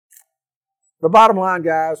The bottom line,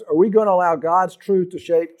 guys, are we going to allow God's truth to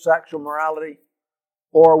shape sexual morality?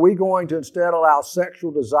 Or are we going to instead allow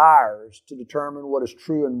sexual desires to determine what is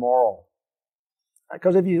true and moral?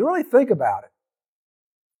 Because if you really think about it,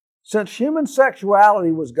 since human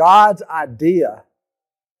sexuality was God's idea,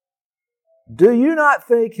 do you not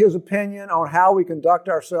think His opinion on how we conduct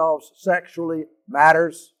ourselves sexually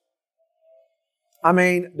matters? I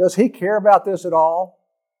mean, does He care about this at all?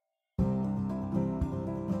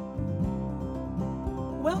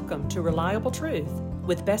 Welcome to Reliable Truth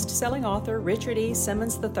with best-selling author Richard E.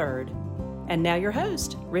 Simmons III. And now your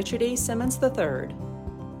host, Richard E. Simmons III.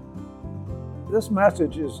 This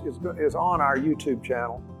message is on our YouTube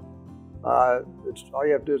channel. All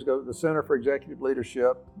you have to do is go to the Center for Executive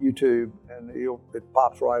Leadership, YouTube, and it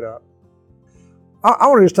pops right up. I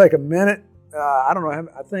want to just take a minute. I don't know,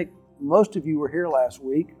 I think most of you were here last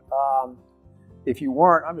week. If you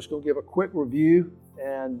weren't, I'm just going to give a quick review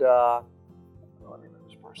and let me know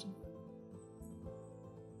this person.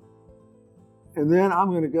 And then I'm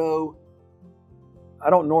going to go, I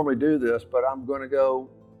don't normally do this, but I'm going to go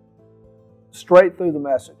straight through the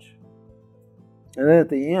message. And then at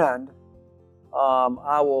the end,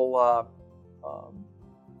 I will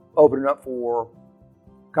open it up for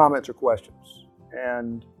comments or questions.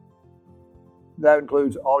 And that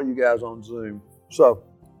includes all of you guys on Zoom. So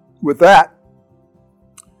with that,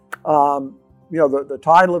 the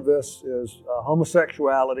title of this is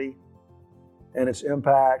Homosexuality and its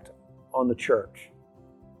Impact on the Church.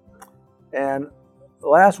 And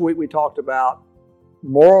last week we talked about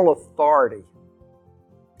moral authority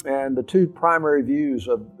and the two primary views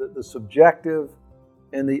of the subjective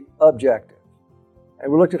and the objective.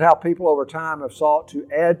 And we looked at how people over time have sought to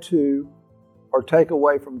add to or take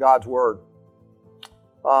away from God's Word.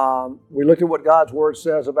 We looked at what God's Word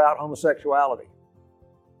says about homosexuality.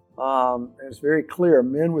 And it's very clear,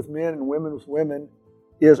 men with men and women with women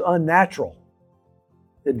is unnatural.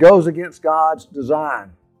 It goes against God's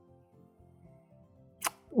design.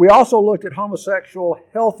 We also looked at homosexual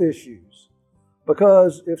health issues.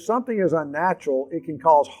 Because if something is unnatural, it can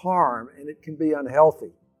cause harm and it can be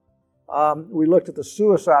unhealthy. We looked at the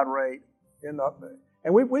suicide rate, and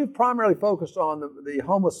we've primarily focused on the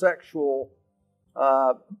homosexual,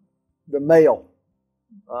 the male.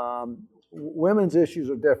 Women's issues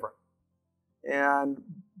are different,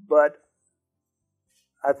 but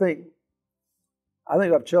I think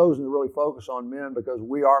I've chosen to really focus on men because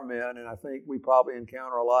we are men, and I think we probably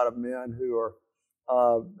encounter a lot of men who are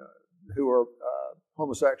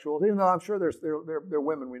homosexuals, even though I'm sure there are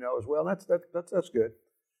women we know as well. And that's good.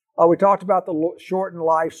 We talked about the shortened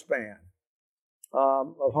lifespan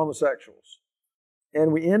of homosexuals,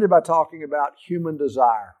 and we ended by talking about human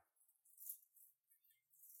desire,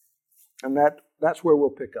 and that's where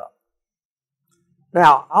we'll pick up.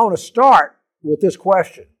 Now, I want to start with this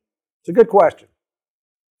question. It's a good question.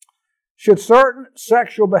 Should certain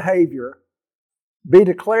sexual behavior be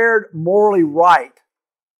declared morally right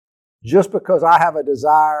just because I have a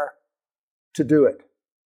desire to do it?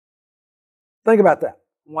 Think about that.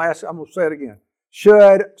 I'm going to say it again.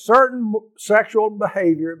 Should certain sexual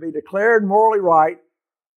behavior be declared morally right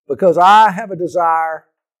because I have a desire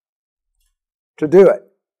to do it?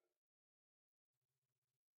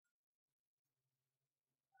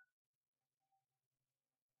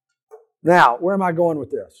 Now, where am I going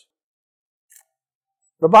with this?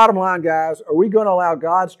 The bottom line, guys, are we going to allow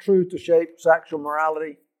God's truth to shape sexual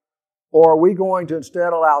morality? Or are we going to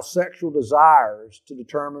instead allow sexual desires to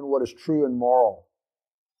determine what is true and moral?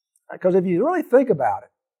 Because if you really think about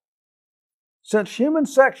it, since human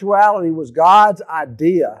sexuality was God's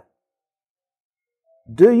idea,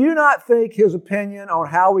 do you not think His opinion on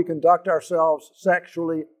how we conduct ourselves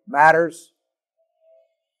sexually matters?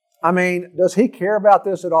 I mean, does He care about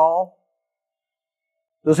this at all?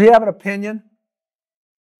 Does He have an opinion?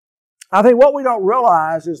 I think what we don't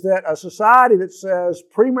realize is that a society that says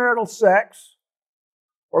premarital sex,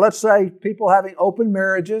 or let's say people having open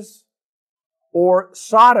marriages, or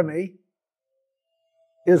sodomy,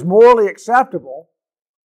 is morally acceptable.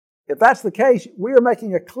 If that's the case, we are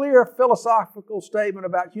making a clear philosophical statement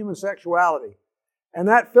about human sexuality. And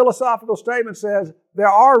that philosophical statement says there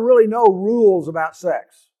are really no rules about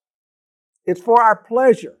sex. It's for our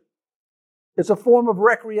pleasure. It's a form of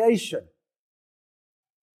recreation.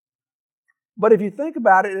 But if you think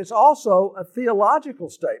about it, it's also a theological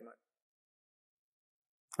statement.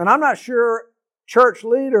 And I'm not sure church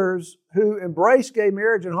leaders who embrace gay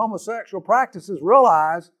marriage and homosexual practices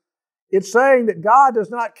realize it's saying that God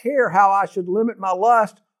does not care how I should limit my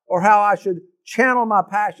lust or how I should channel my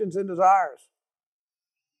passions and desires.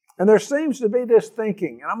 And there seems to be this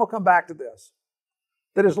thinking, and I'm going to come back to this,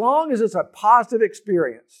 that as long as it's a positive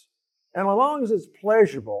experience and as long as it's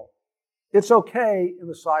pleasurable, it's okay in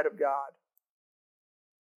the sight of God.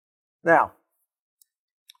 Now,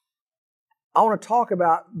 I want to talk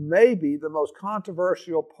about maybe the most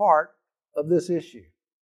controversial part of this issue.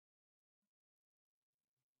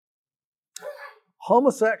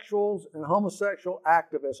 Homosexuals and homosexual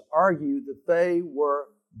activists argue that they were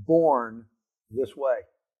born this way.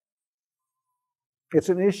 It's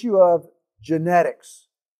an issue of genetics.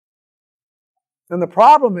 And the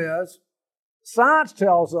problem is, science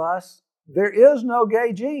tells us there is no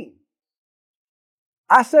gay gene.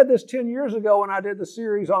 I said this 10 years ago when I did the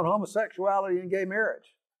series on homosexuality and gay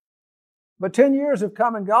marriage. But 10 years have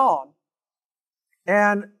come and gone.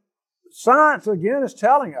 And science, again, is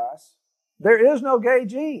telling us there is no gay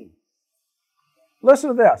gene. Listen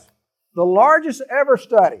to this. The largest ever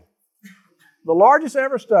study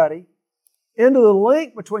into the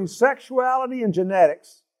link between sexuality and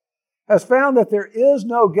genetics has found that there is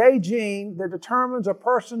no gay gene that determines a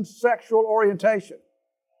person's sexual orientation.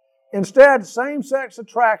 Instead, same-sex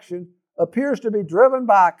attraction appears to be driven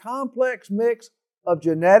by a complex mix of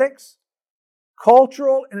genetics,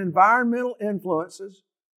 cultural and environmental influences,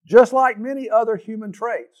 just like many other human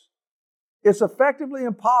traits. It's effectively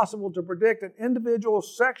impossible to predict an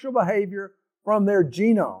individual's sexual behavior from their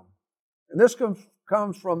genome. And this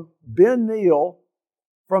comes from Ben Neal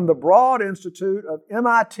from the Broad Institute of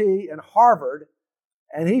MIT and Harvard,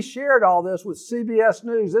 and he shared all this with CBS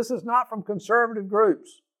News. This is not from conservative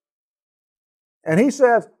groups. And he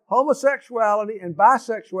says, homosexuality and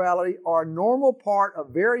bisexuality are a normal part of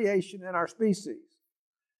variation in our species.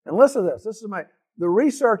 And listen to this. This is amazing. The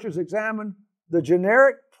researchers examined the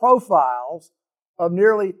generic profiles of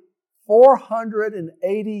nearly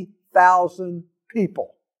 480,000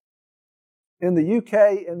 people in the UK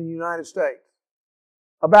and the United States.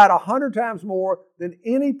 About 100 times more than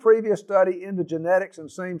any previous study into genetics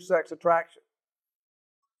and same-sex attraction.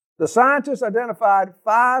 The scientists identified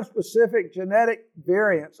 5 specific genetic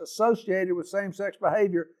variants associated with same-sex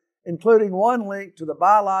behavior, including one linked to the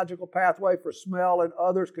biological pathway for smell and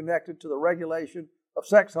others connected to the regulation of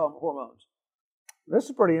sex hormones. This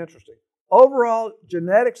is pretty interesting. Overall,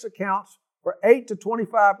 genetics accounts for 8 to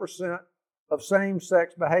 25% of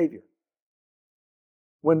same-sex behavior,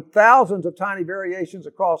 when thousands of tiny variations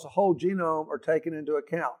across the whole genome are taken into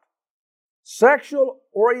account. Sexual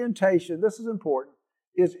orientation, this is important,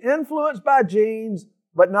 is influenced by genes,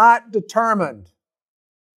 but not determined.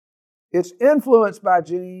 It's influenced by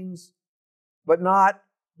genes, but not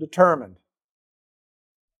determined.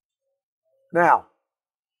 Now,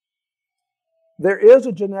 there is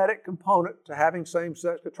a genetic component to having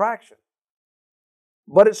same-sex attraction,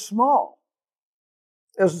 but it's small.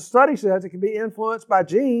 As the study says, it can be influenced by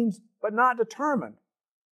genes, but not determined.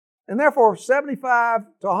 And therefore, 75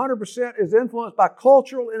 to 100% is influenced by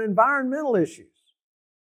cultural and environmental issues.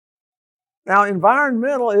 Now,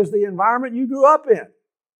 environmental is the environment you grew up in.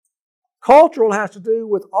 Cultural has to do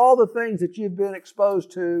with all the things that you've been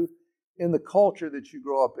exposed to in the culture that you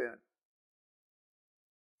grow up in.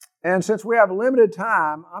 And since we have limited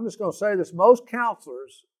time, I'm just going to say this. Most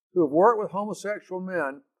counselors who have worked with homosexual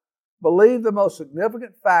men believe the most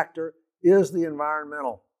significant factor is the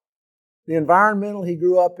environmental he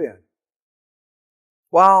grew up in.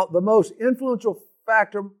 While the most influential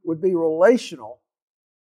factor would be relational,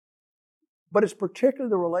 but it's particularly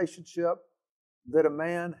the relationship that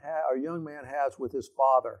a young man has with his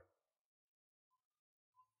father.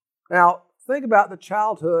 Now, think about the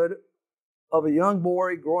childhood of a young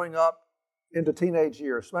boy growing up into teenage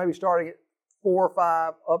years, maybe starting at 4 or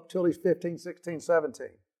 5 up till he's 15, 16, 17.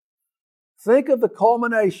 Think of the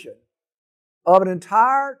culmination of an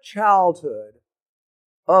entire childhood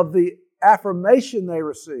of the affirmation they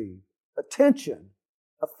receive, attention,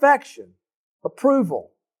 affection,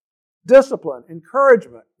 approval, discipline,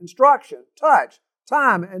 encouragement, instruction, touch,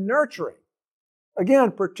 time, and nurturing.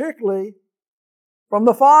 Again, particularly from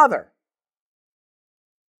the father.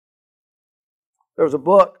 There was a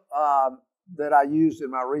book that I used in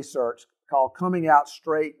my research called Coming Out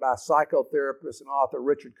Straight by psychotherapist and author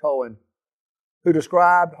Richard Cohen, who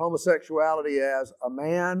described homosexuality as a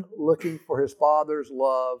man looking for his father's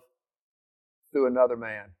love through another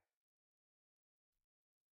man.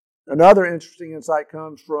 Another interesting insight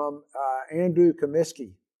comes from Andrew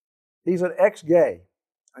Comiskey. He's an ex-gay,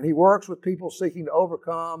 and he works with people seeking to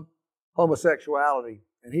overcome homosexuality.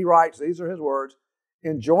 And he writes, these are his words,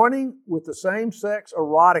 "In joining with the same sex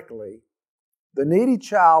erotically, the needy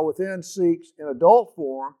child within seeks in adult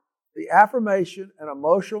form the affirmation and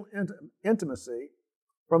emotional intimacy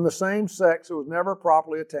from the same sex that was never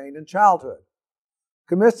properly attained in childhood."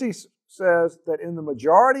 Comiskey says that in the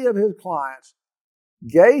majority of his clients,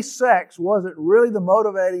 gay sex wasn't really the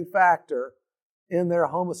motivating factor in their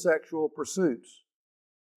homosexual pursuits.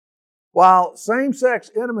 While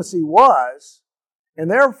same-sex intimacy was,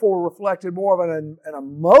 and therefore reflected more of an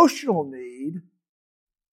emotional need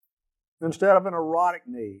instead of an erotic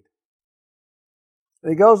need.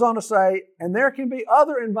 And he goes on to say, and there can be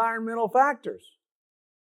other environmental factors.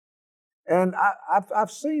 And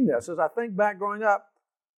I've seen this as I think back growing up,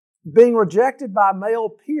 being rejected by male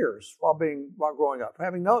peers while growing up,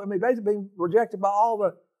 basically being rejected by all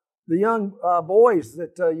the young boys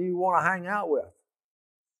that you want to hang out with.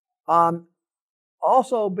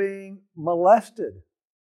 Also being molested.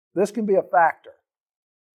 This can be a factor.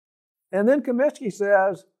 And then Comiskey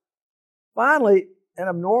says, finally, an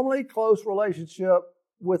abnormally close relationship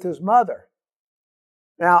with his mother.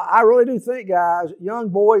 Now, I really do think, guys, young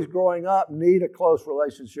boys growing up need a close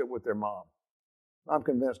relationship with their mom. I'm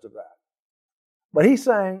convinced of that. But he's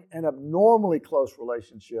saying an abnormally close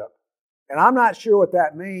relationship. And I'm not sure what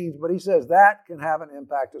that means, but he says that can have an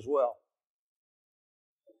impact as well.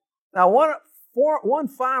 Now, one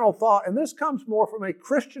final thought, and this comes more from a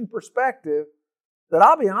Christian perspective that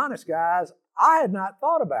I'll be honest, guys, I had not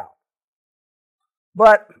thought about.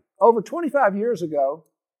 But over 25 years ago,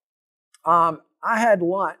 I had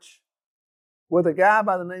lunch with a guy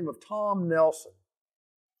by the name of Tom Nelson.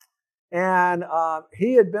 And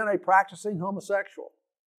he had been a practicing homosexual.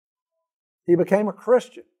 He became a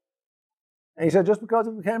Christian. And he said just because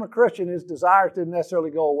he became a Christian, his desires didn't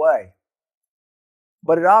necessarily go away.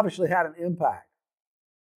 But it obviously had an impact.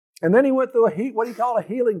 And then he went through what he called a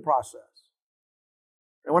healing process.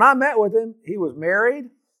 And when I met with him, he was married.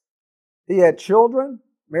 He had children.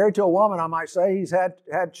 Married to a woman, I might say. He's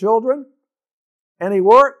had children. And he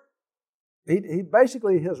worked. He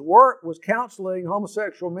basically, his work was counseling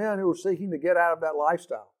homosexual men who were seeking to get out of that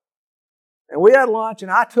lifestyle. And we had lunch,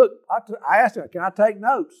 and I asked him, can I take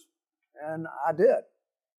notes? And I did.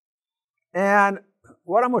 And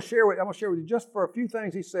what I'm going to share with you just for a few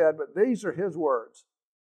things he said, but these are his words.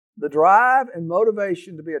 The drive and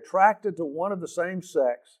motivation to be attracted to one of the same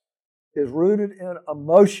sex is rooted in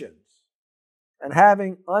emotions and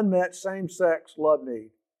having unmet same-sex love need.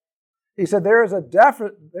 He said there is a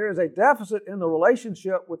deficit in the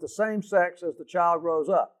relationship with the same sex as the child grows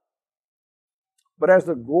up. But as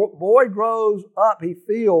the boy grows up, he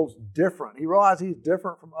feels different. He realizes he's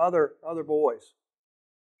different from other boys.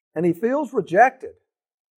 And he feels rejected.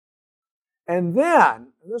 And then,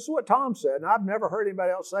 and this is what Tom said, and I've never heard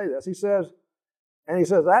anybody else say this. He says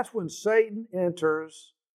that's when Satan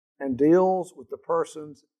enters and deals with the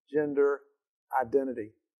person's gender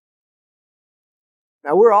identity.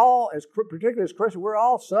 Now, we're all, particularly as Christians, we're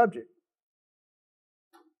all subject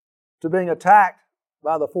to being attacked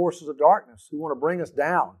by the forces of darkness who want to bring us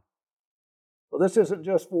down. Well, this isn't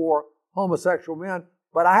just for homosexual men,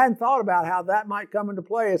 but I hadn't thought about how that might come into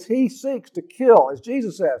play as he seeks to kill, as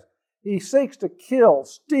Jesus says, he seeks to kill,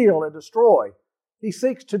 steal, and destroy. He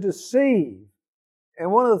seeks to deceive.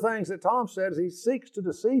 And one of the things that Tom said is he seeks to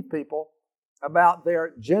deceive people about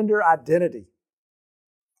their gender identity.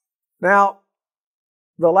 Now,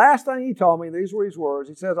 the last thing he told me, these were his words,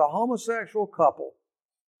 he says, a homosexual couple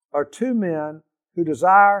are two men who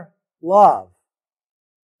desire love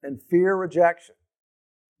and fear rejection.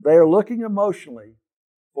 They are looking emotionally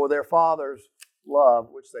for their father's love,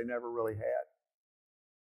 which they never really had.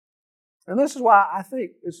 And this is why I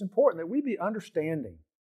think it's important that we be understanding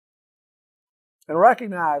and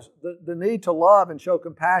recognize the need to love and show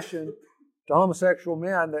compassion to homosexual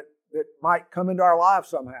men that might come into our lives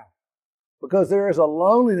somehow. Because there is a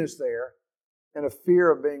loneliness there and a fear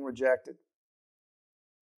of being rejected.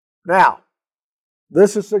 Now,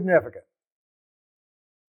 this is significant.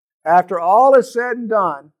 After all is said and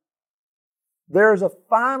done, there's a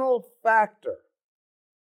final factor.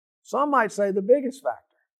 Some might say the biggest factor.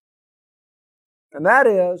 And that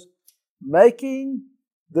is making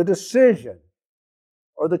the decision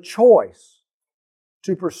or the choice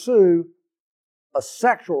to pursue a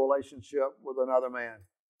sexual relationship with another man.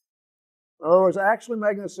 In other words, actually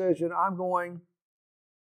making the decision, I'm going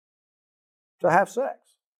to have sex.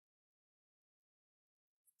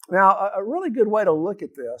 Now, a really good way to look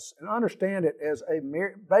at this and understand it as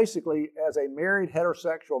basically as a married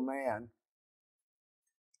heterosexual man,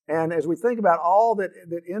 and as we think about all that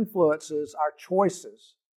influences our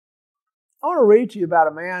choices, I want to read to you about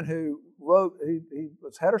a man who wrote, he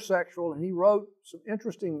was heterosexual, and he wrote some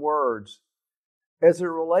interesting words as it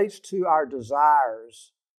relates to our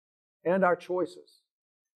desires and our choices.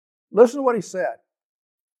 Listen to what he said.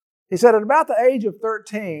 He said, at about the age of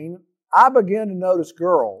 13, I began to notice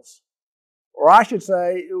girls Or I should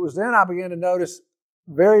say, it was then I began to notice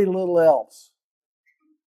very little else.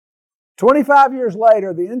 25 years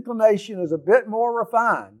later, the inclination is a bit more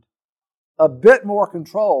refined, a bit more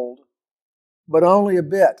controlled, but only a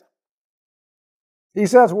bit. He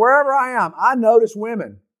says, wherever I am, I notice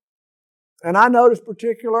women, and I notice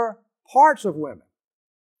particular parts of women.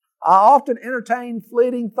 I often entertain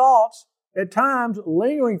fleeting thoughts, at times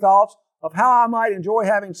lingering thoughts, of how I might enjoy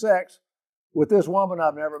having sex with this woman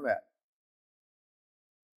I've never met.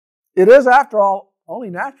 It is, after all,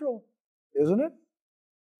 only natural, isn't it?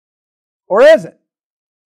 Or is it?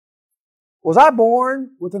 Was I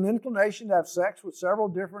born with an inclination to have sex with several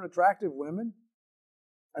different attractive women?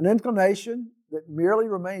 An inclination that merely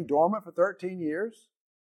remained dormant for 13 years?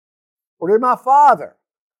 Or did my father,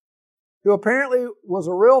 who apparently was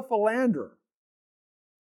a real philanderer,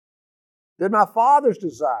 did my father's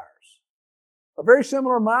desires, a very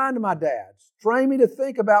similar mind to my dad's, train me to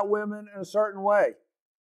think about women in a certain way?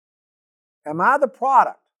 Am I the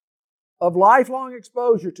product of lifelong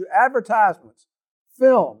exposure to advertisements,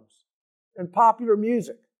 films, and popular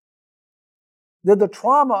music? Did the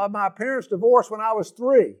trauma of my parents' divorce when I was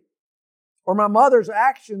 3, or my mother's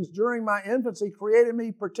actions during my infancy created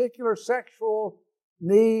me particular sexual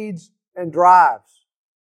needs and drives?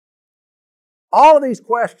 All of these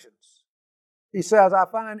questions, he says, I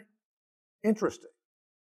find interesting.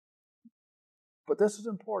 But this is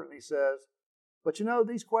important, he says. But you know,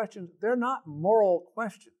 these questions, they're not moral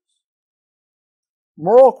questions.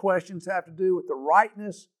 Moral questions have to do with the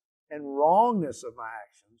rightness and wrongness of my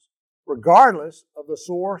actions, regardless of the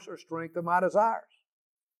source or strength of my desires.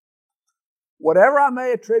 Whatever I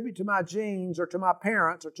may attribute to my genes or to my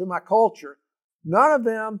parents or to my culture, none of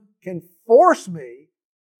them can force me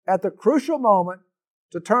at the crucial moment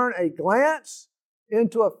to turn a glance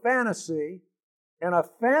into a fantasy and a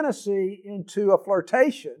fantasy into a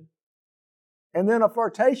flirtation and then a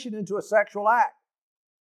flirtation into a sexual act.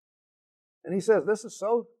 And he says, this is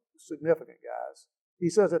so significant, guys. He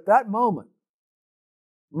says, at that moment,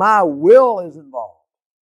 my will is involved.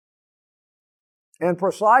 And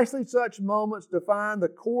precisely such moments define the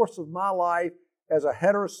course of my life as a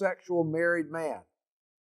heterosexual married man.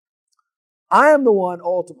 I am the one,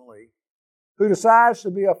 ultimately, who decides to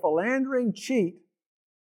be a philandering cheat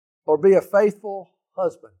or be a faithful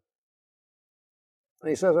husband. And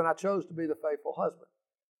he says, and I chose to be the faithful husband.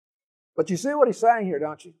 But you see what he's saying here,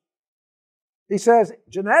 don't you? He says,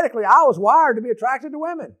 genetically, I was wired to be attracted to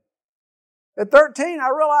women. At 13, I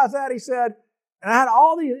realized that, he said, and I had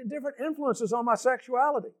all these different influences on my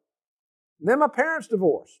sexuality. And then my parents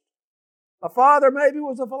divorced. My father maybe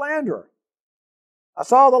was a philanderer. I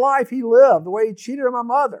saw the life he lived, the way he cheated on my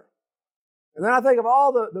mother. And then I think of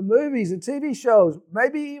all the movies and TV shows,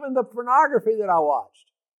 maybe even the pornography that I watched.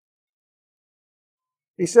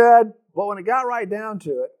 He said, but when it got right down to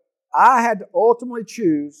it, I had to ultimately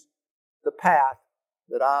choose the path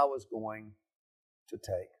that I was going to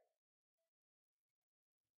take.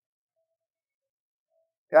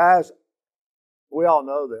 Guys, we all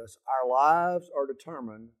know this. Our lives are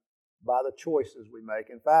determined by the choices we make.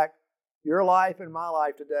 In fact, your life and my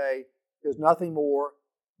life today is nothing more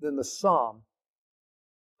than the sum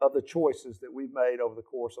of the choices that we've made over the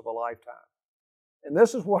course of a lifetime. And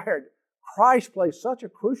this is where Christ plays such a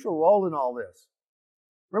crucial role in all this.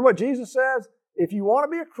 Remember what Jesus says? If you want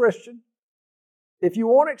to be a Christian, if you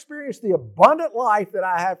want to experience the abundant life that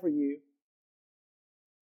I have for you,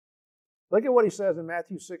 look at what he says in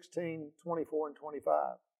Matthew 16, 24 and 25.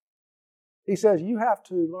 He says you have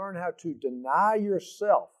to learn how to deny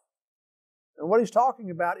yourself. And what he's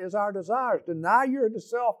talking about is our desires. Deny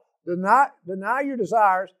yourself, deny your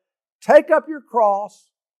desires, take up your cross,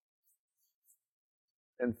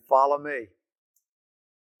 and follow me.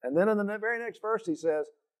 And then in the very next verse he says,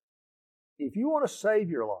 if you want to save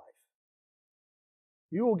your life,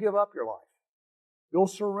 you will give up your life. You'll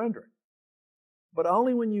surrender it. But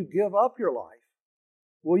only when you give up your life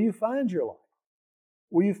will you find your life.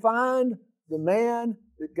 Will you find the man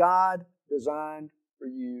that God designed for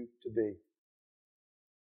you to be.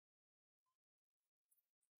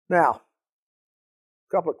 Now,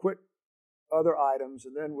 a couple of quick other items,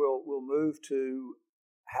 and then we'll move to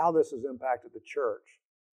how this has impacted the church.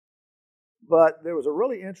 But there was a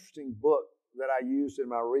really interesting book that I used in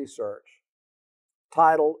my research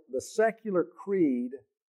titled The Secular Creed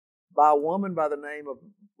by a woman by the name of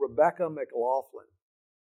Rebecca McLaughlin.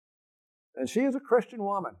 And she is a Christian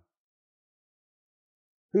woman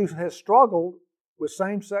who has struggled with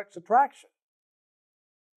same-sex attraction.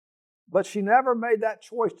 But she never made that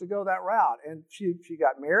choice to go that route. And she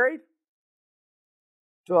got married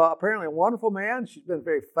to apparently a wonderful man. She's been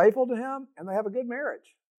very faithful to him, and they have a good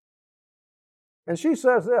marriage. And she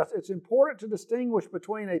says this, it's important to distinguish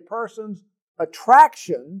between a person's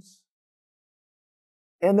attractions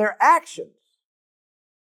and their actions.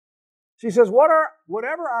 She says,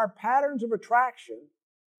 whatever our patterns of attraction,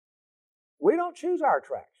 we don't choose our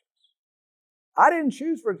attractions. I didn't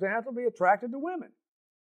choose, for example, to be attracted to women.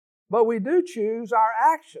 But we do choose our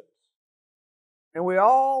actions. And we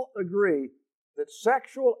all agree that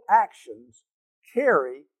sexual actions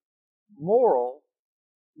carry moral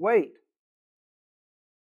weight.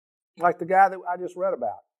 Like the guy that I just read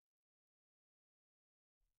about.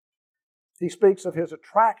 He speaks of his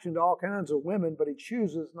attraction to all kinds of women, but he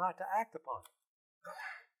chooses not to act upon it.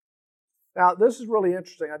 Now, this is really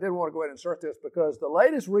interesting. I did want to go ahead and insert this because the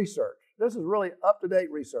latest research, this is really up-to-date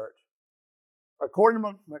research, according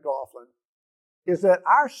to McLaughlin, is that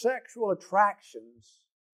our sexual attractions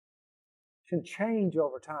can change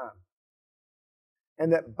over time.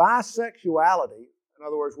 And that bisexuality, in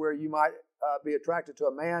other words, where you might be attracted to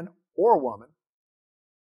a man or a woman,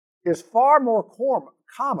 is far more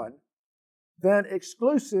common than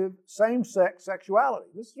exclusive same-sex sexuality.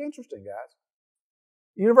 This is interesting, guys.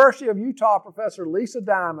 University of Utah professor Lisa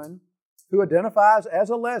Diamond, who identifies as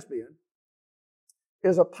a lesbian,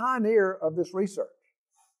 is a pioneer of this research.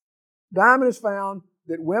 Diamond has found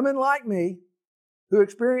that women like me who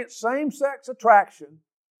experience same-sex attraction,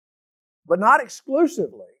 but not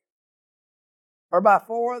exclusively, are by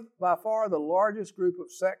far the largest group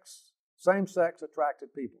of same-sex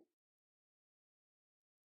attracted people.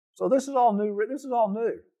 So this is all new. This is all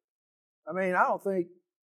new. I mean, I don't think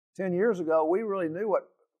 10 years ago we really knew what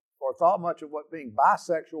or thought much of what being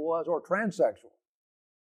bisexual was or transsexual.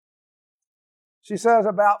 She says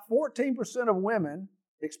about 14% of women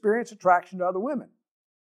experience attraction to other women,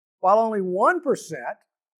 while only 1%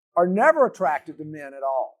 are never attracted to men at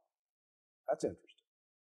all. That's interesting.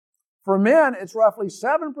 For men, it's roughly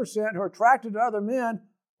 7% who are attracted to other men,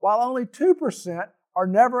 while only 2% are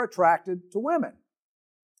never attracted to women.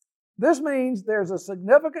 This means there's a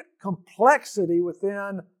significant complexity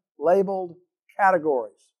within labeled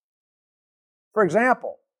categories. For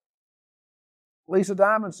example, Lisa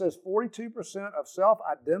Diamond says 42% of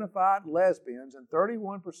self-identified lesbians and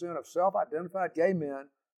 31% of self-identified gay men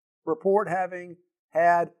report having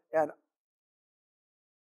had an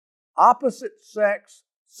opposite sex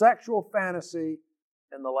sexual fantasy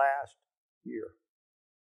in the last year.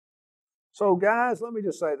 So guys, let me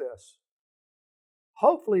just say this.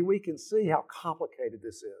 Hopefully we can see how complicated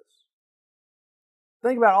this is.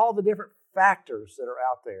 Think about all the different factors that are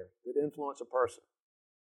out there that influence a person.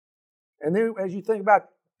 And then as you think about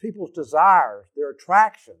people's desires, their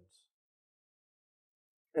attractions,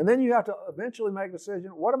 and then you have to eventually make a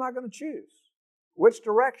decision, what am I going to choose? Which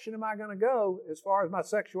direction am I going to go as far as my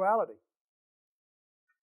sexuality?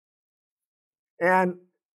 And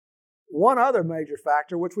one other major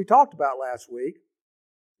factor, which we talked about last week,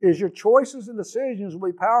 is your choices and decisions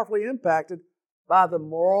will be powerfully impacted by the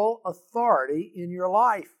moral authority in your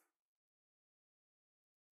life.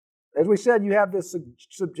 As we said, you have this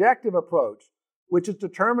subjective approach, which is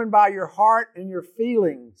determined by your heart and your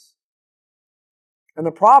feelings. And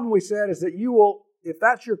the problem, we said, is that you will, if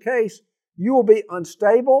that's your case, you will be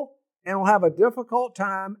unstable and will have a difficult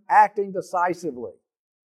time acting decisively.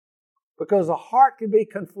 Because the heart can be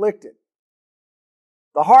conflicted.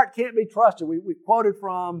 The heart can't be trusted. We quoted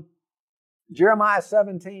from Jeremiah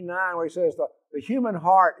 17:9, where he says, the human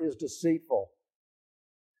heart is deceitful.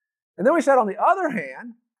 And then we said, on the other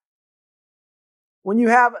hand, when you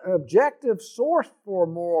have an objective source for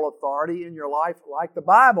moral authority in your life, like the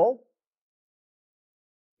Bible,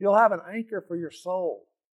 you'll have an anchor for your soul.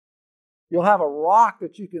 You'll have a rock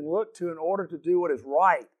that you can look to in order to do what is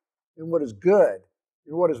right and what is good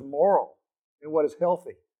and what is moral and what is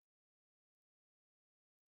healthy.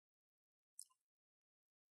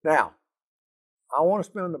 Now, I want to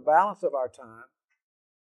spend the balance of our time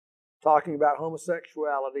talking about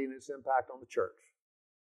homosexuality and its impact on the church.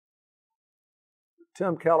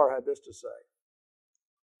 Tim Keller had this to say.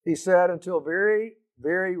 He said, until very,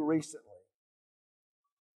 very recently,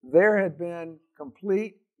 there had been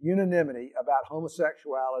complete unanimity about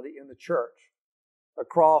homosexuality in the church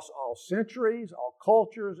across all centuries, all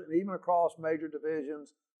cultures, and even across major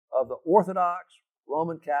divisions of the Orthodox,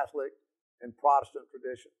 Roman Catholic, and Protestant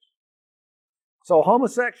traditions. So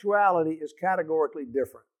homosexuality is categorically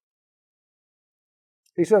different.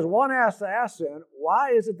 He says, one has to ask then,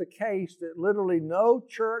 why is it the case that literally no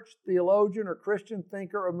church, theologian, or Christian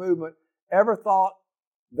thinker or movement ever thought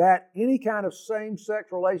that any kind of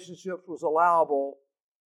same-sex relationships was allowable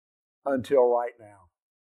until right now?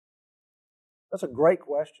 That's a great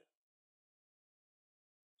question.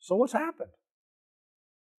 So what's happened?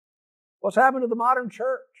 What's happened to the modern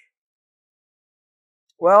church?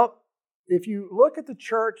 Well, if you look at the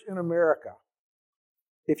church in America,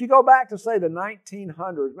 if you go back to, say, the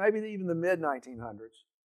 1900s, maybe even the mid-1900s,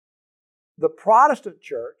 the Protestant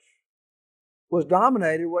church was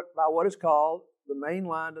dominated by what is called the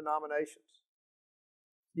mainline denominations.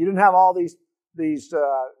 You didn't have all these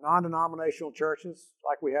non-denominational churches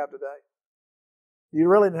like we have today. You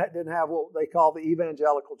really didn't have what they call the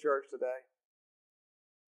evangelical church today.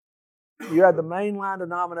 You had the mainline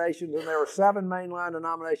denominations, and there were 7 mainline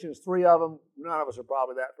denominations. 3 of them, none of us are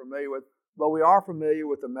probably that familiar with, but we are familiar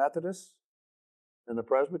with the Methodists and the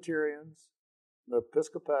Presbyterians, the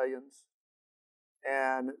Episcopalians,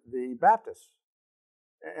 and the Baptists.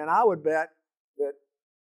 And I would bet that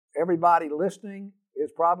everybody listening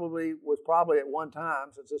was probably at one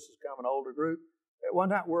time, since this is kind of an older group, at one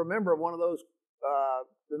time we're a member of one of those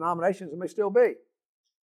denominations and may still be.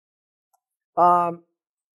 And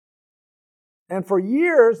for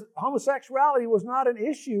years, homosexuality was not an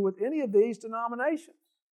issue with any of these denominations.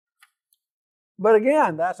 But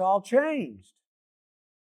again, that's all changed.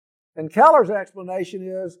 And Keller's explanation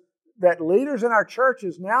is that leaders in our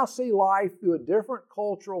churches now see life through a different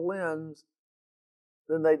cultural lens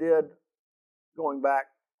than they did going back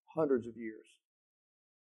hundreds of years.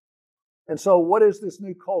 And so what is this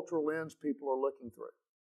new cultural lens people are looking through?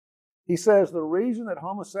 He says the reason that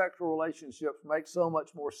homosexual relationships make so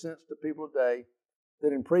much more sense to people today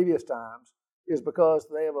than in previous times is because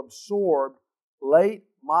they have absorbed late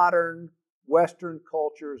modern Western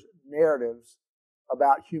culture's narratives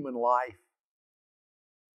about human life.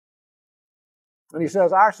 And he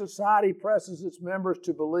says our society presses its members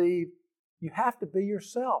to believe you have to be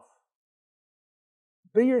yourself.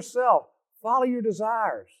 Be yourself. Follow your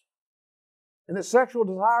desires. And that sexual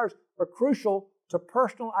desires are crucial to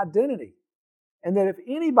personal identity. And that if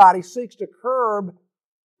anybody seeks to curb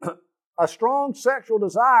a strong sexual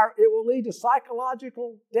desire, it will lead to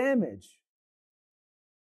psychological damage.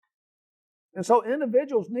 And so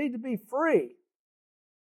individuals need to be free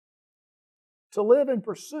to live and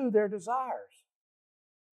pursue their desires.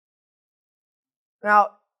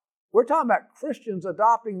 Now, we're talking about Christians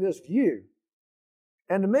adopting this view.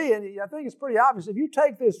 And to me, and I think it's pretty obvious, if you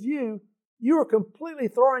take this view, you are completely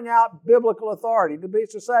throwing out biblical authority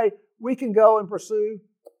to say we can go and pursue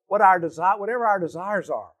whatever our desires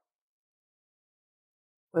are.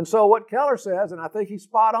 And so what Keller says, and I think he's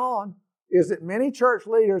spot on, is that many church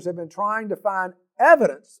leaders have been trying to find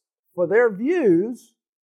evidence for their views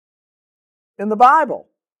in the Bible.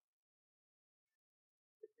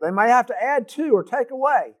 They may have to add to or take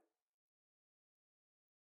away.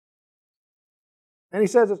 And he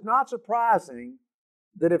says it's not surprising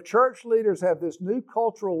that if church leaders have this new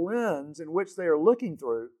cultural lens in which they are looking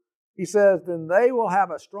through, he says, then they will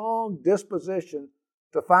have a strong disposition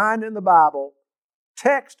to find in the Bible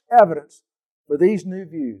text evidence for these new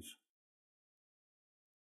views.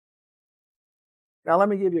 Now let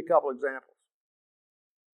me give you a couple examples.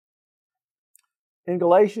 In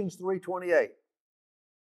Galatians 3:28,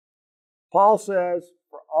 Paul says,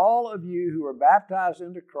 for all of you who are baptized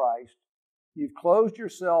into Christ, you've clothed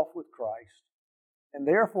yourself with Christ, and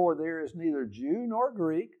therefore there is neither Jew nor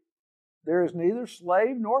Greek, there is neither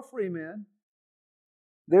slave nor free man,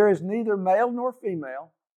 there is neither male nor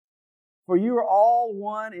female, for you are all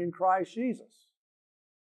one in Christ Jesus.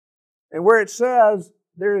 And where it says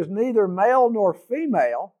there is neither male nor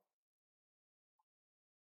female,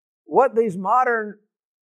 what these modern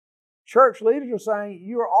church leaders are saying,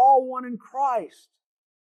 you are all one in Christ.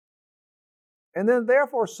 And then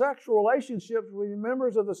therefore sexual relationships with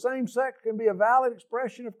members of the same sex can be a valid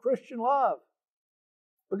expression of Christian love.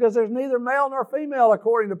 Because there's neither male nor female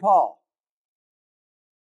according to Paul.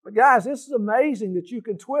 But guys, this is amazing that you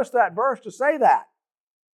can twist that verse to say that.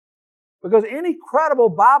 Because any credible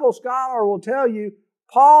Bible scholar will tell you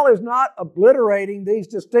Paul is not obliterating these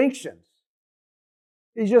distinctions.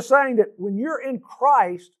 He's just saying that when you're in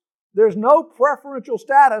Christ, there's no preferential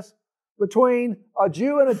status between a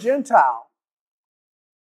Jew and a Gentile,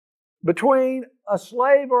 between a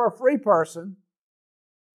slave or a free person,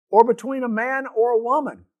 or between a man or a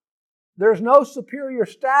woman. There's no superior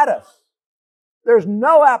status. There's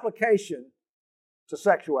no application to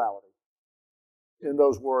sexuality in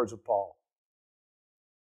those words of Paul.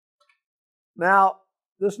 Now,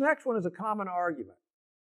 this next one is a common argument.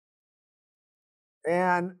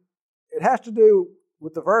 And it has to do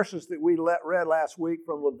with the verses that we read last week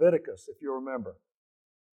from Leviticus, if you remember,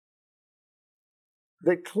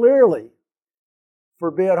 that clearly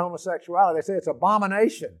forbid homosexuality. They say it's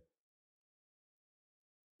abomination.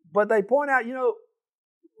 But they point out,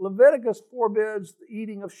 Leviticus forbids the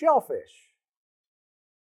eating of shellfish.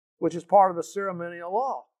 which is part of the ceremonial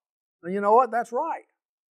law. And you know what? That's right.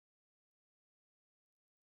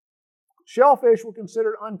 Shellfish were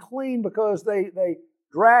considered unclean because they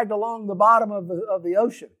dragged along the bottom of the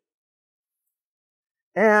ocean.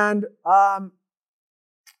 And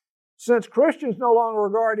since Christians no longer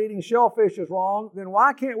regard eating shellfish as wrong, then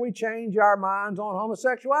why can't we change our minds on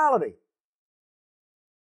homosexuality?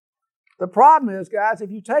 The problem is, guys,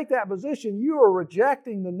 if you take that position, you are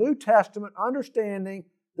rejecting the New Testament understanding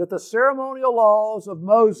that the ceremonial laws of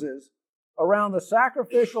Moses around the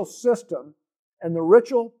sacrificial system and the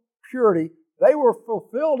ritual purity, they were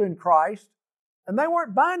fulfilled in Christ, and they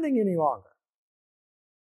weren't binding any longer.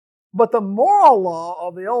 But the moral law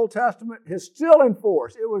of the Old Testament is still in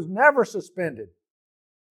force. It was never suspended.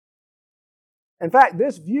 In fact,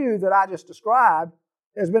 this view that I just described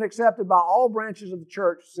has been accepted by all branches of the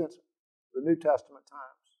church since the New Testament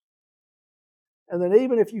times. And then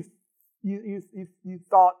even if you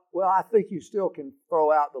thought, well, I think you still can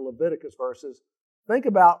throw out the Leviticus verses, think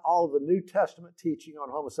about all of the New Testament teaching on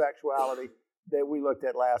homosexuality that we looked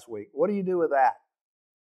at last week. What do you do with that?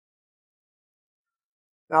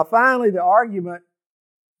 Now, finally, the argument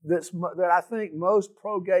that I think most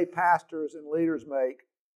pro-gay pastors and leaders make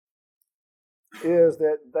is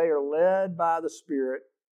that they are led by the Spirit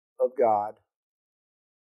of God,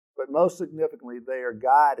 but most significantly, they are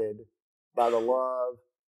guided by the love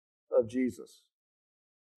of Jesus.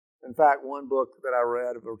 In fact, one book that I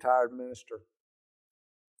read of a retired minister,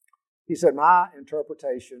 he said, my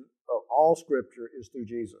interpretation of all Scripture is through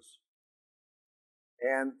Jesus.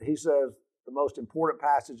 And he says the most important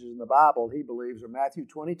passages in the Bible, he believes, are Matthew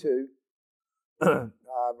 22,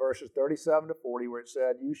 verses 37 to 40, where it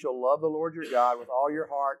said, you shall love the Lord your God with all your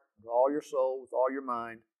heart, with all your soul, with all your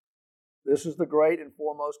mind. This is the great and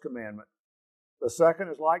foremost commandment. The second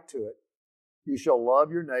is like to it. You shall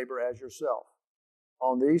love your neighbor as yourself.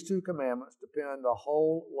 On these two commandments depend the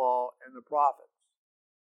whole law and the prophets.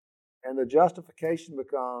 And the justification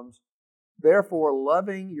becomes, therefore,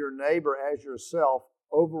 loving your neighbor as yourself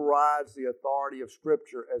overrides the authority of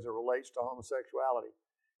Scripture as it relates to homosexuality.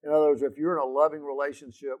 In other words, if you're in a loving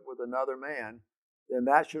relationship with another man, then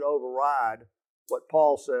that should override what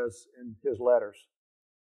Paul says in his letters.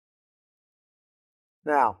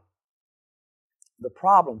 Now, the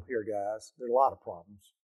problem here, guys, there's a lot of problems,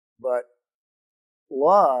 but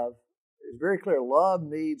love is very clear. Love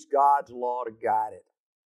needs God's law to guide it.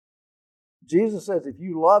 Jesus says, if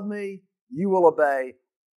you love me, you will obey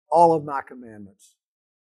all of my commandments.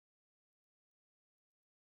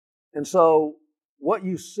 And so what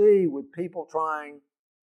you see with people trying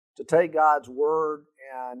to take God's word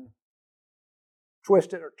and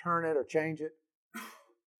twist it or turn it or change it,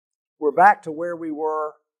 we're back to where we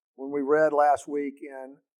were when we read last week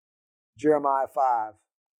in Jeremiah 5.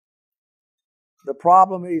 The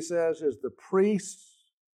problem, he says, is the priests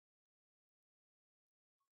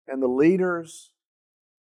and the leaders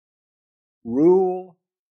rule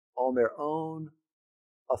on their own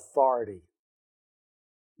authority.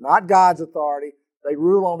 Not God's authority. They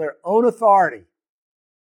rule on their own authority.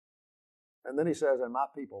 And then he says, and my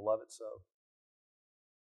people love it so.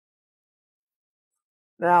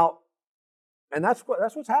 Now, and that's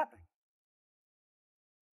what's happening.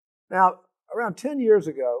 Now, around 10 years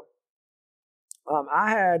ago, I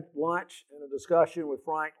had lunch and a discussion with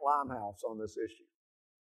Frank Limehouse on this issue.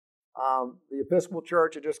 The Episcopal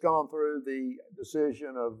Church had just gone through the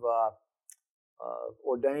decision of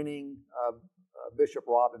ordaining Bishop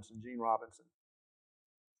Robinson, Gene Robinson,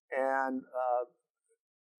 and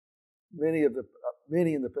many in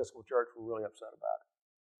the Episcopal Church were really upset about it.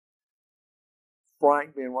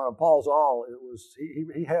 Frank being one of Paul's all, it was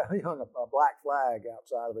he hung a black flag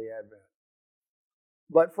outside of the Advent.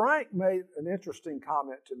 But Frank made an interesting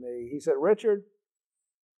comment to me. He said, Richard,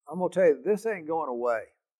 I'm going to tell you, this ain't going away.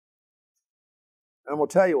 And I'm going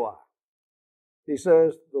to tell you why. He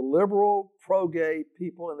says, the liberal, pro-gay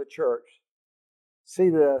people in the church see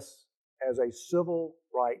this as a civil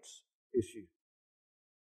rights issue.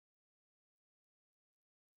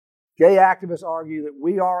 Gay activists argue that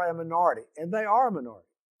we are a minority, and they are a minority,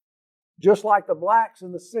 just like the blacks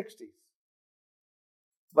in the 60s.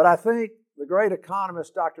 But I think the great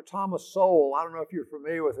economist, Dr. Thomas Sowell, I don't know if you're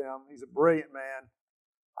familiar with him, he's a brilliant man.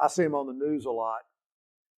 I see him on the news a lot.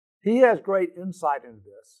 He has great insight into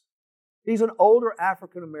this. He's an older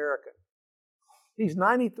African American. He's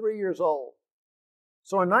 93 years old.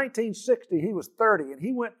 So in 1960, he was 30, and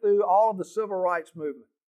he went through all of the civil rights movement.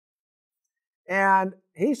 And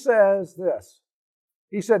he says this.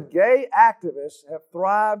 He said, gay activists have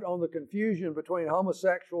thrived on the confusion between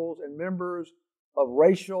homosexuals and members of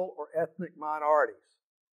racial or ethnic minorities.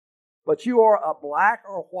 but you are a black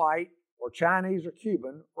or white or Chinese or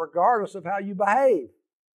Cuban, regardless of how you behave.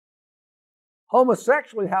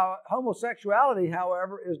 Homosexuality,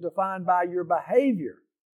 however, is defined by your behavior.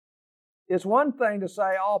 It's one thing to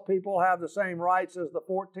say all people have the same rights as the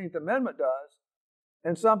 14th Amendment does,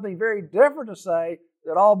 and something very different to say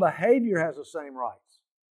that all behavior has the same rights.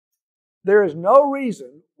 There is no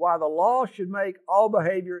reason why the law should make all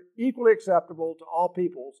behavior equally acceptable to all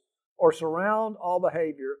peoples or surround all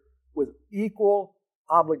behavior with equal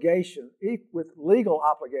obligation, with legal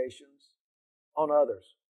obligations on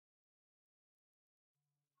others.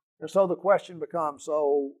 And so the question becomes,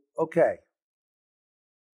 okay,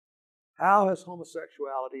 how has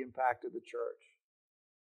homosexuality impacted the church?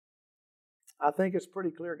 I think it's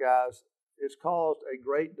pretty clear, guys. It's caused a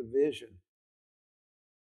great division.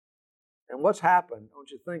 And what's happened, I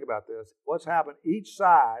want you to think about this, what's happened, each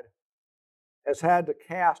side has had to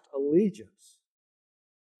cast allegiance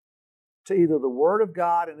to either the Word of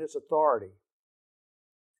God and its authority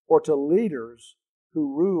or to leaders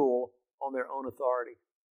who rule on their own authority.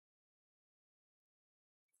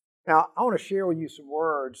 Now, I want to share with you some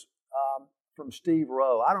words from Steve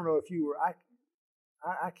Rowe. I don't know if you were, I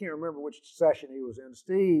can't remember which session he was in.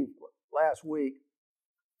 Steve, last week,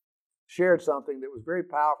 shared something that was very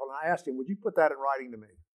powerful, and I asked him, would you put that in writing to me?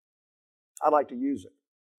 I'd like to use it.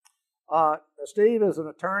 Steve is an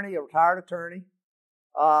attorney, a retired attorney.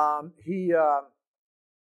 He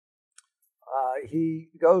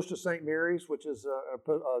goes to St. Mary's, which is a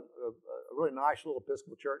really nice little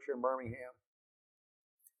Episcopal church here in Birmingham.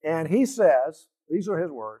 And he says, these are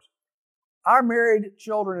his words, our married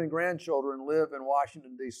children and grandchildren live in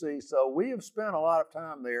Washington, D.C., so we have spent a lot of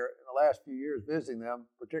time there in the last few years visiting them,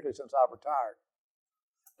 particularly since I've retired.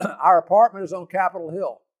 Our apartment is on Capitol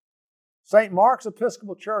Hill. St. Mark's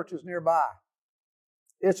Episcopal Church is nearby.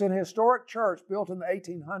 It's an historic church built in the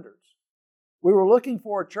 1800s. We were looking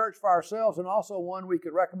for a church for ourselves and also one we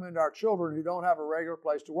could recommend to our children who don't have a regular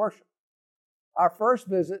place to worship. Our first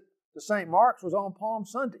visit to St. Mark's was on Palm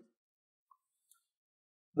Sunday.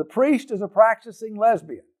 The priest is a practicing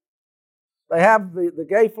lesbian. They have the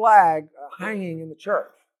gay flag hanging in the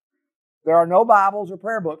church. There are no Bibles or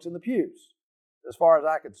prayer books in the pews, as far as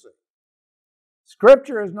I could see.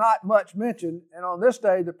 Scripture is not much mentioned, and on this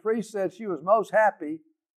day, the priest said she was most happy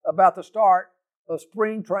about the start of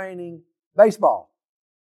spring training baseball.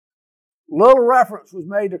 Little reference was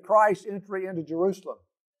made to Christ's entry into Jerusalem.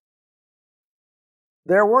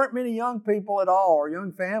 There weren't many young people at all, or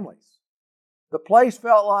young families. The place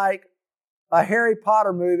felt like a Harry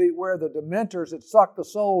Potter movie where the Dementors had sucked the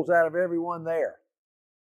souls out of everyone there.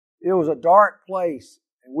 It was a dark place,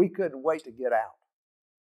 and we couldn't wait to get out.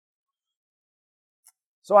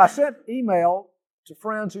 So I sent email to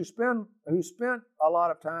friends who spent a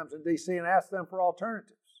lot of times in D.C. and asked them for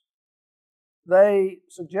alternatives. They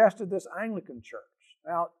suggested this Anglican church.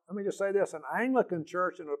 Now, let me just say this. An Anglican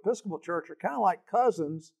church and an Episcopal church are kind of like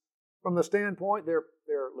cousins from the standpoint they're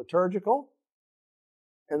liturgical,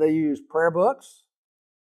 and they use prayer books,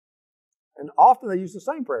 and often they use the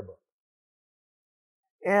same prayer book.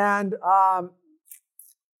 And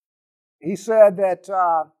he said that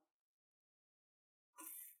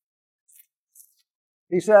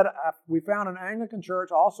we found an Anglican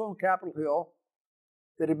church also on Capitol Hill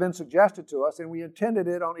that had been suggested to us, and we attended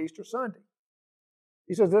it on Easter Sunday.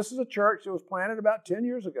 He says this is a church that was planted about 10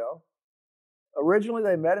 years ago. Originally,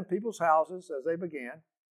 they met in people's houses as they began.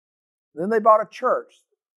 Then they bought a church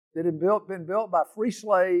that had been built by freed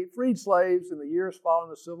slaves in the years following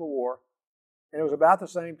the Civil War. And it was about the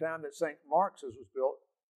same time that St. Mark's was built,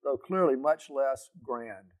 though clearly much less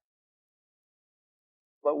grand.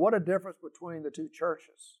 But what a difference between the two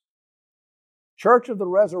churches. Church of the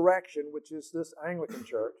Resurrection, which is this Anglican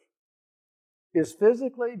church, is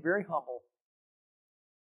physically very humble,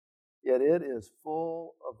 yet it is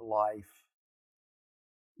full of life.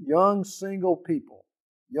 Young single people,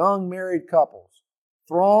 young married couples,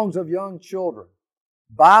 throngs of young children,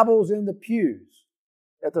 Bibles in the pews.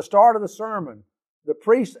 At the start of the sermon, the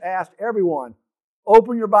priest asked everyone,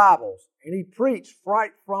 open your Bibles, and he preached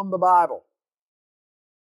right from the Bible.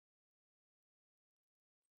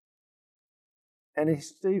 And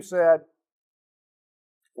Steve said,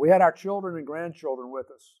 we had our children and grandchildren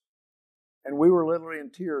with us, and we were literally in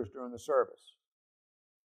tears during the service.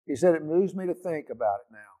 He said, it moves me to think about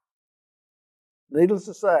it now. Needless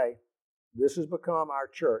to say, this has become our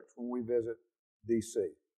church when we visit D.C.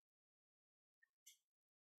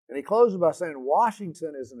 And he closes by saying,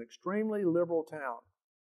 Washington is an extremely liberal town.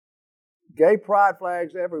 Gay pride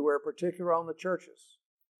flags everywhere, particularly on the churches.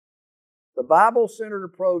 The Bible-centered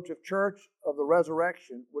approach of Church of the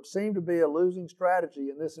Resurrection would seem to be a losing strategy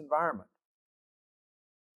in this environment.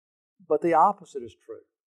 But the opposite is true.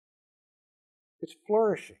 It's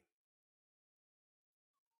flourishing.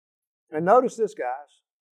 And notice this, guys.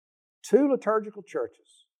 2 liturgical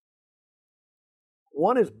churches.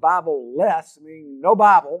 One is Bible-less, meaning no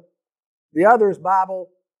Bible. The other is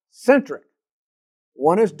Bible-centric.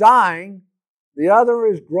 One is dying. The other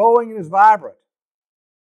is growing and is vibrant.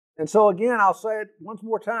 And so again, I'll say it once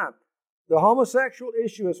more time. The homosexual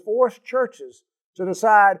issue has forced churches to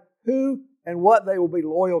decide who and what they will be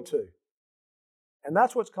loyal to. And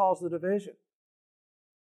that's what's caused the division.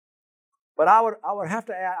 But I would have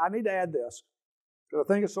to add, I need to add this, because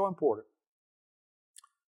I think it's so important.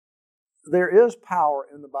 There is power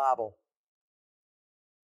in the Bible.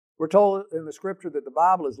 We're told in the Scripture that the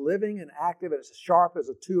Bible is living and active and it's as sharp as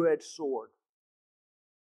a two-edged sword.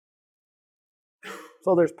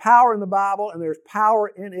 So there's power in the Bible and there's power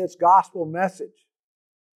in its gospel message.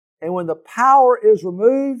 And when the power is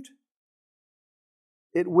removed,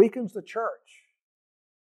 it weakens the church.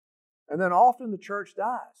 And then often the church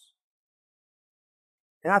dies.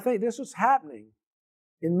 And I think this is happening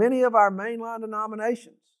in many of our mainline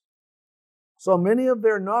denominations. So many of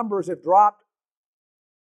their numbers have dropped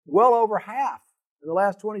well over half in the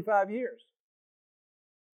last 25 years.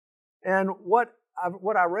 And what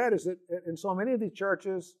I read is that in so many of these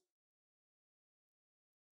churches,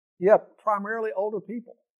 you have primarily older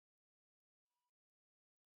people.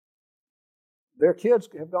 Their kids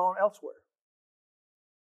have gone elsewhere.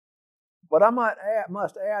 But I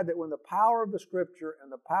must add that when the power of the Scripture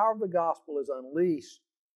and the power of the gospel is unleashed,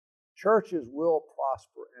 churches will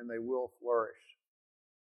prosper and they will flourish.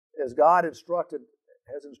 As God has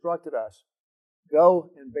instructed us, go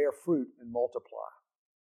and bear fruit and multiply.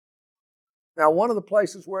 Now, one of the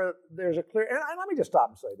places where there's a clear, and let me just stop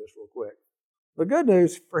and say this real quick. The good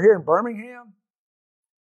news for here in Birmingham,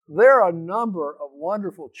 there are a number of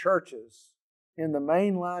wonderful churches in the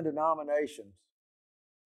mainline denominations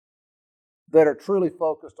that are truly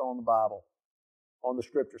focused on the Bible, on the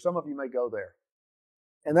Scripture. Some of you may go there.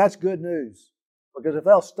 And that's good news, because if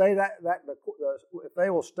they'll stay if they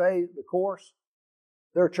will stay the course,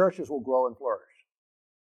 their churches will grow and flourish.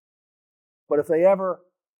 But if they ever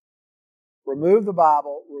remove the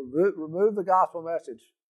Bible, remove the gospel message,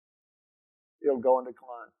 it'll go in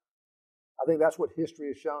decline. I think that's what history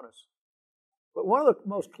has shown us. But one of the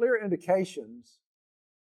most clear indications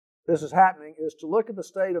this is happening is to look at the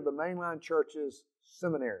state of the mainline churches'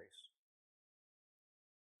 seminaries.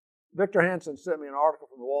 Victor Hansen sent me an article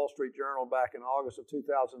from the Wall Street Journal back in August of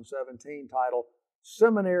 2017 titled,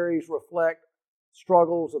 "Seminaries Reflect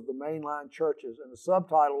Struggles of the Mainline Churches," and the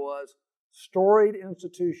subtitle was, "Storied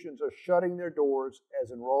Institutions Are Shutting Their Doors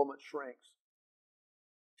as Enrollment Shrinks."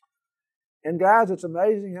 And guys, it's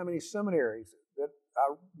amazing how many seminaries that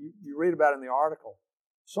you read about in the article.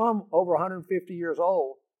 Some over 150 years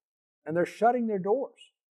old, and they're shutting their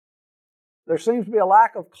doors. There seems to be a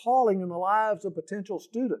lack of calling in the lives of potential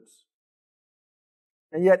students.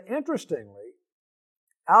 And yet, interestingly,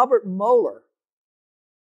 Albert Mohler,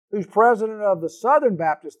 who's president of the Southern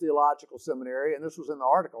Baptist Theological Seminary, and this was in the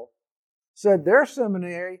article, said their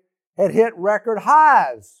seminary had hit record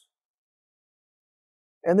highs.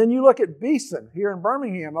 And then you look at Beeson here in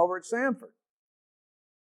Birmingham over at Samford.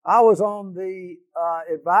 I was on the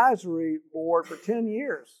advisory board for 10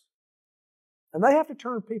 years, and they have to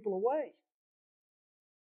turn people away.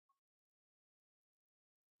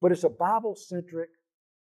 But it's a Bible-centric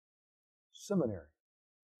seminary.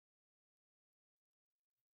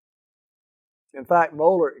 In fact,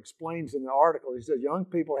 Mohler explains in the article, he says, young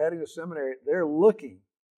people heading to seminary, they're looking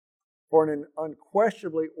for an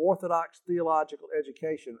unquestionably orthodox theological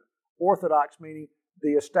education. Orthodox meaning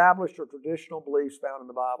the established or traditional beliefs found in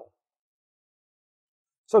the Bible.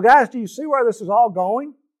 So guys, do you see where this is all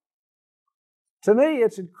going? To me,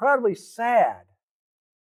 it's incredibly sad,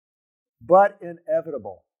 but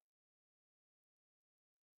inevitable.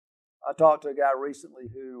 I talked to a guy recently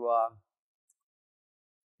who,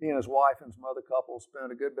 he and his wife and some other couples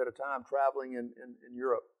spent a good bit of time traveling in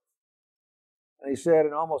Europe. And he said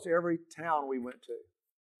in almost every town we went to,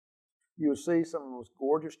 you would see some of the most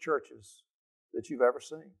gorgeous churches that you've ever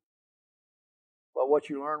seen. But what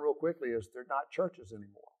you learn real quickly is they're not churches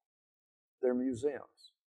anymore. They're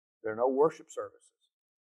museums. There are no worship services.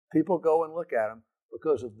 People go and look at them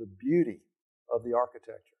because of the beauty of the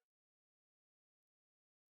architecture.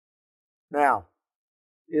 Now,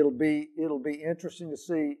 it'll be interesting to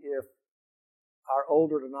see if our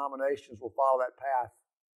older denominations will follow that path.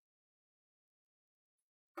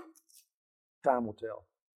 Time will tell.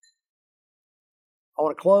 I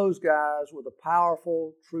want to close, guys, with a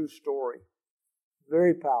powerful, true story.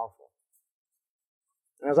 Very powerful.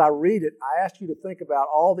 And as I read it, I ask you to think about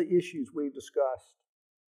all the issues we've discussed.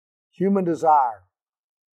 Human desire,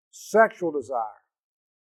 sexual desire,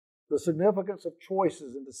 the significance of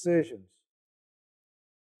choices and decisions,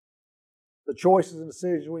 the choices and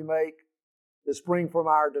decisions we make that spring from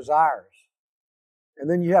our desires. And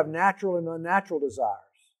then you have natural and unnatural desires.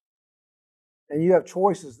 And you have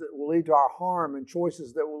choices that will lead to our harm and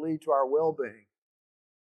choices that will lead to our well-being.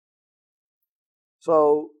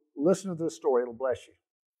 So listen to this story. It'll bless you.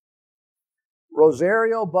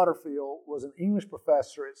 Rosario Butterfield was an English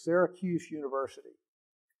professor at Syracuse University.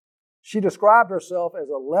 She described herself as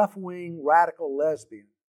a left-wing radical lesbian.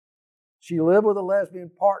 She lived with a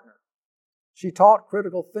lesbian partner. She taught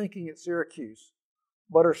critical thinking at Syracuse,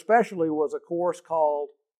 but her specialty was a course called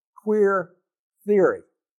Queer Theory,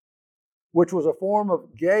 which was a form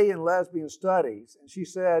of gay and lesbian studies. And she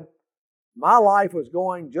said, my life was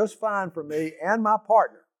going just fine for me and my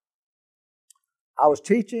partner. I was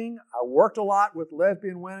teaching, I worked a lot with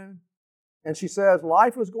lesbian women, and she says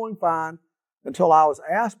life was going fine until I was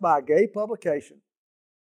asked by a gay publication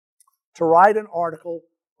to write an article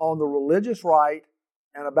on the religious right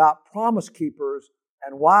and about promise keepers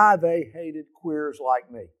and why they hated queers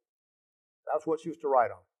like me. That's what she used to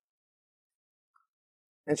write on.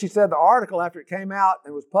 And she said the article, after it came out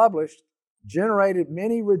and was published, generated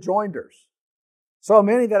many rejoinders. So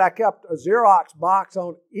many that I kept a Xerox box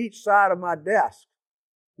on each side of my desk.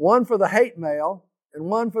 One for the hate mail and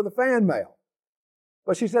one for the fan mail.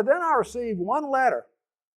 But she said, then I received one letter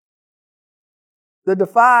that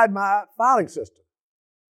defied my filing system.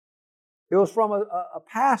 It was from a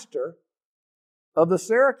pastor of the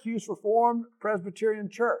Syracuse Reformed Presbyterian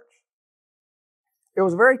Church. It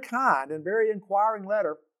was a very kind and very inquiring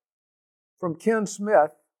letter from Ken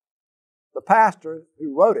Smith, the pastor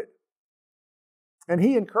who wrote it. And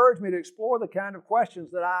he encouraged me to explore the kind of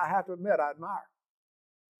questions that I have to admit I admire.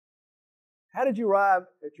 How did you arrive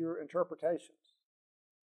at your interpretations?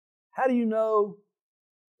 How do you know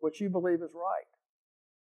what you believe is right?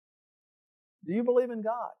 Do you believe in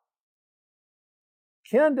God?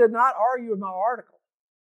 Ken did not argue with my article.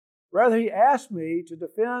 Rather, he asked me to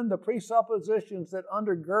defend the presuppositions that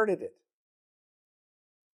undergirded it.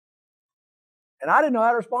 And I didn't know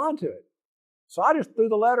how to respond to it. So I just threw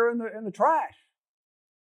the letter in the trash.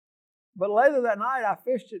 But later that night, I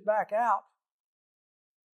fished it back out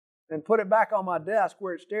and put it back on my desk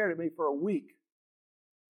where it stared at me for a week,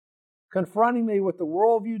 confronting me with the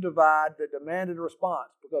worldview divide that demanded a response.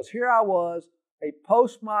 Because here I was, a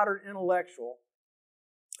postmodern intellectual,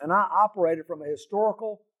 and I operated from a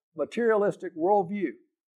historical, materialistic worldview.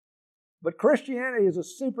 But Christianity is a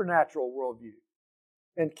supernatural worldview.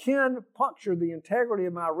 And Ken punctured the integrity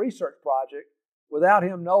of my research project without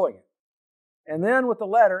him knowing it. And then with the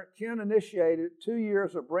letter, Ken initiated 2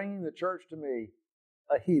 years of bringing the church to me,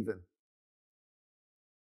 a heathen.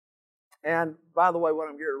 And by the way, what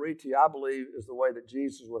I'm here to read to you, I believe is the way that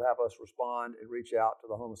Jesus would have us respond and reach out to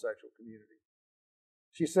the homosexual community.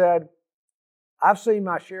 She said, I've seen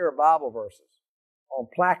my share of Bible verses on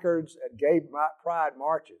placards at gay pride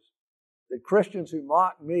marches that Christians who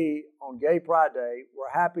mocked me on Gay Pride Day were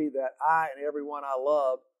happy that I and everyone I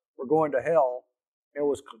loved were going to hell, and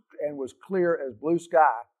was clear as blue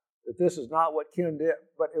sky that this is not what Ken did.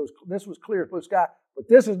 But this was clear as blue sky, but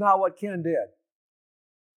this is not what Ken did.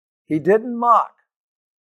 He didn't mock.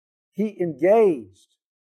 He engaged,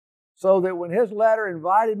 so that when his letter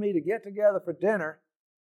invited me to get together for dinner,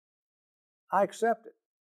 I accepted.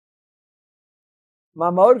 My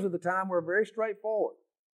motives at the time were very straightforward.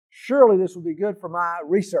 Surely this would be good for my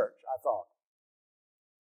research, I thought.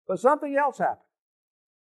 But something else happened.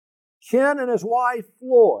 Ken and his wife,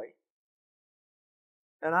 Floyd,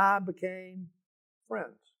 and I became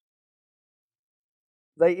friends.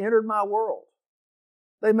 They entered my world.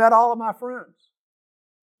 They met all of my friends.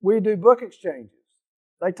 We do book exchanges.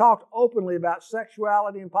 They talked openly about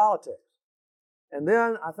sexuality and politics. And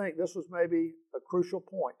then I think this was maybe a crucial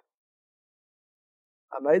point.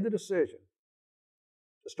 I made the decision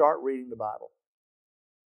to start reading the Bible.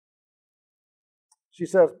 She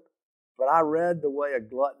says, but I read the way a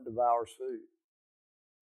glutton devours food.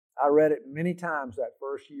 I read it many times that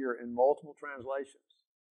first year in multiple translations.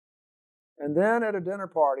 And then at a dinner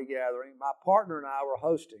party gathering, my partner and I were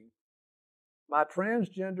hosting. My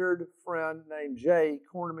transgendered friend named Jay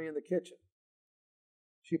cornered me in the kitchen.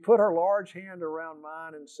 She put her large hand around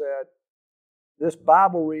mine and said, this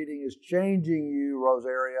Bible reading is changing you,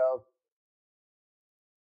 Rosario.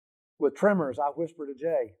 With tremors, I whispered to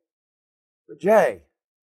Jay, but Jay,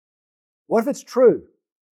 what if it's true?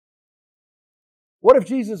 What if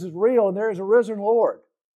Jesus is real and there is a risen Lord?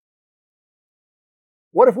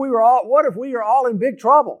 What if we are all in big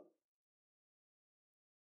trouble?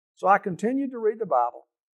 So I continued to read the Bible,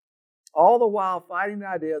 all the while fighting the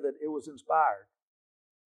idea that it was inspired.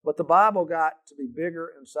 But the Bible got to be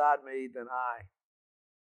bigger inside me than I.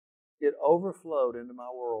 It overflowed into my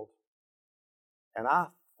world. And I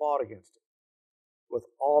fought against it with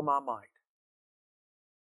all my might.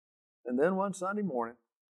 And then one Sunday morning,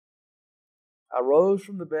 I rose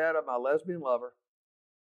from the bed of my lesbian lover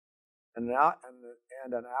and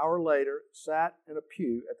an hour later sat in a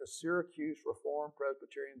pew at the Syracuse Reformed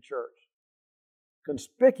Presbyterian Church,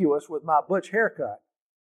 conspicuous with my butch haircut.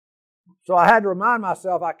 So I had to remind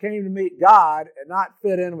myself I came to meet God and not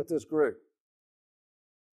fit in with this group.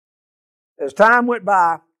 As time went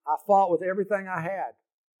by, I fought with everything I had.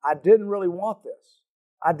 I didn't really want this.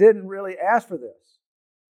 I didn't really ask for this.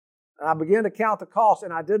 And I began to count the cost,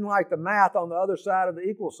 and I didn't like the math on the other side of the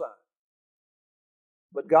equal sign.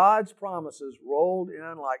 But God's promises rolled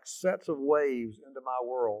in like sets of waves into my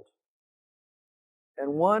world.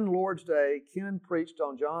 And one Lord's Day, Ken preached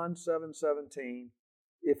on John 7:17.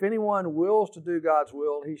 If anyone wills to do God's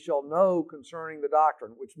will, he shall know concerning the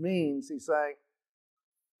doctrine, which means he's saying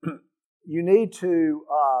you need to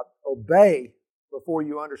obey before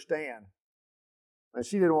you understand. And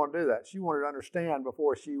she didn't want to do that. She wanted to understand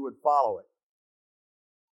before she would follow it.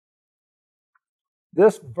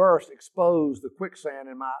 This verse exposed the quicksand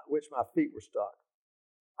in which my feet were stuck.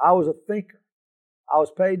 I was a thinker. I was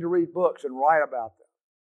paid to read books and write about them.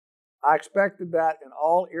 I expected that in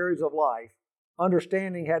all areas of life,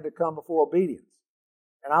 understanding had to come before obedience.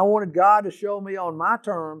 And I wanted God to show me on my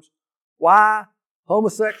terms why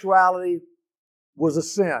homosexuality was a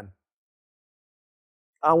sin.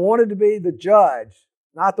 I wanted to be the judge,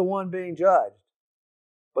 not the one being judged.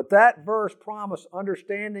 But that verse promised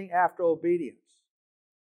understanding after obedience.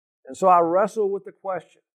 And so I wrestled with the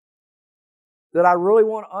question, did I really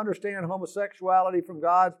want to understand homosexuality from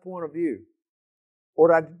God's point of view?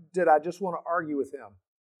 Or did I just want to argue with Him?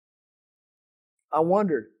 I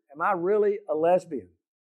wondered, am I really a lesbian?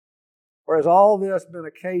 Or has all this been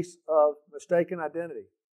a case of mistaken identity?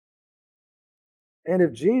 And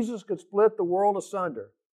if Jesus could split the world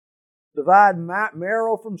asunder, divide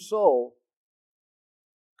marrow from soul,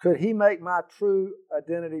 could He make my true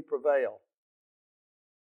identity prevail?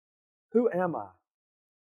 Who am I?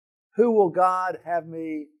 Who will God have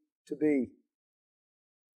me to be?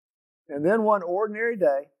 And then one ordinary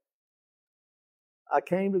day, I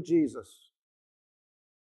came to Jesus,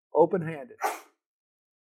 open-handed,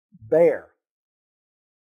 bare,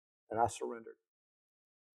 and I surrendered.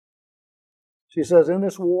 She says, in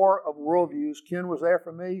this war of worldviews, Ken was there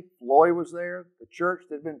for me, Floyd was there, the church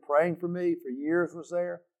that had been praying for me for years was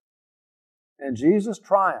there, and Jesus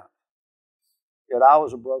triumphed, yet I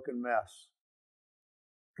was a broken mess.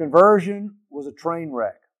 Conversion was a train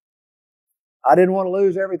wreck. I didn't want to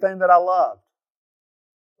lose everything that I loved,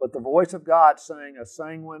 but the voice of God sang a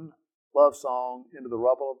sanguine love song into the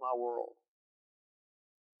rubble of my world.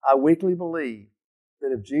 I weakly believed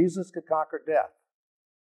that if Jesus could conquer death,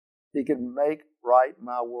 He could make right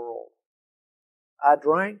my world. I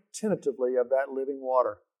drank tentatively of that living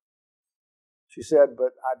water. She said,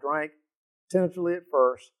 but I drank tentatively at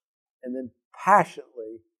first and then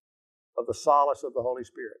passionately of the solace of the Holy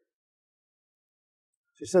Spirit.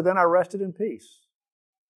 She said, then I rested in peace.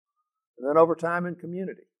 And then over time in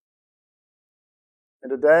community.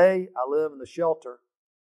 And today I live in the shelter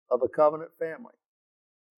of a covenant family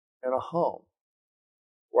and a home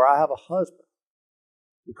where I have a husband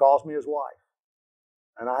who calls me his wife.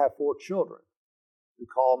 And I have 4 children who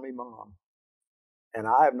call me mom. And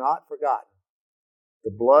I have not forgotten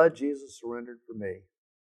the blood Jesus surrendered for me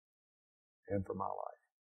and for my life.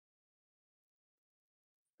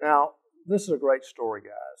 Now, this is a great story,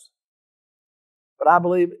 guys. But I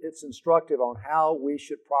believe it's instructive on how we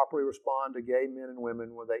should properly respond to gay men and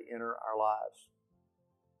women when they enter our lives.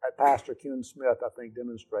 That Pastor Ken Smith, I think,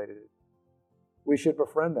 demonstrated it. We should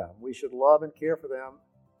befriend them. We should love and care for them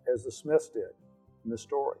as the Smiths did in the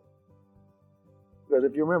story. Because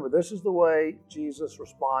if you remember, this is the way Jesus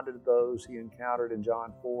responded to those He encountered in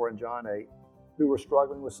John 4 and John 8 who were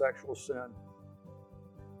struggling with sexual sin.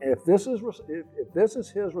 And if this is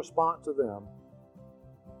His response to them,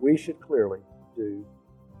 we should clearly do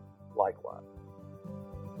likewise.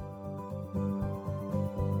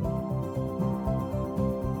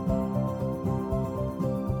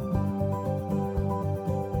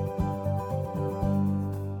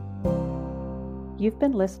 You've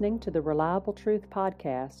been listening to the Reliable Truth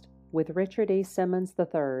Podcast with Richard E. Simmons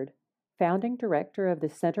III, Founding Director of the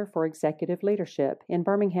Center for Executive Leadership in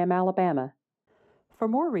Birmingham, Alabama. For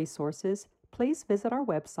more resources, please visit our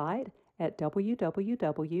website at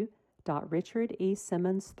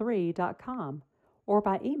www.richardesimmons3.com or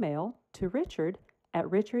by email to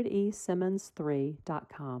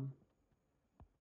richard@richardesimmons3.com.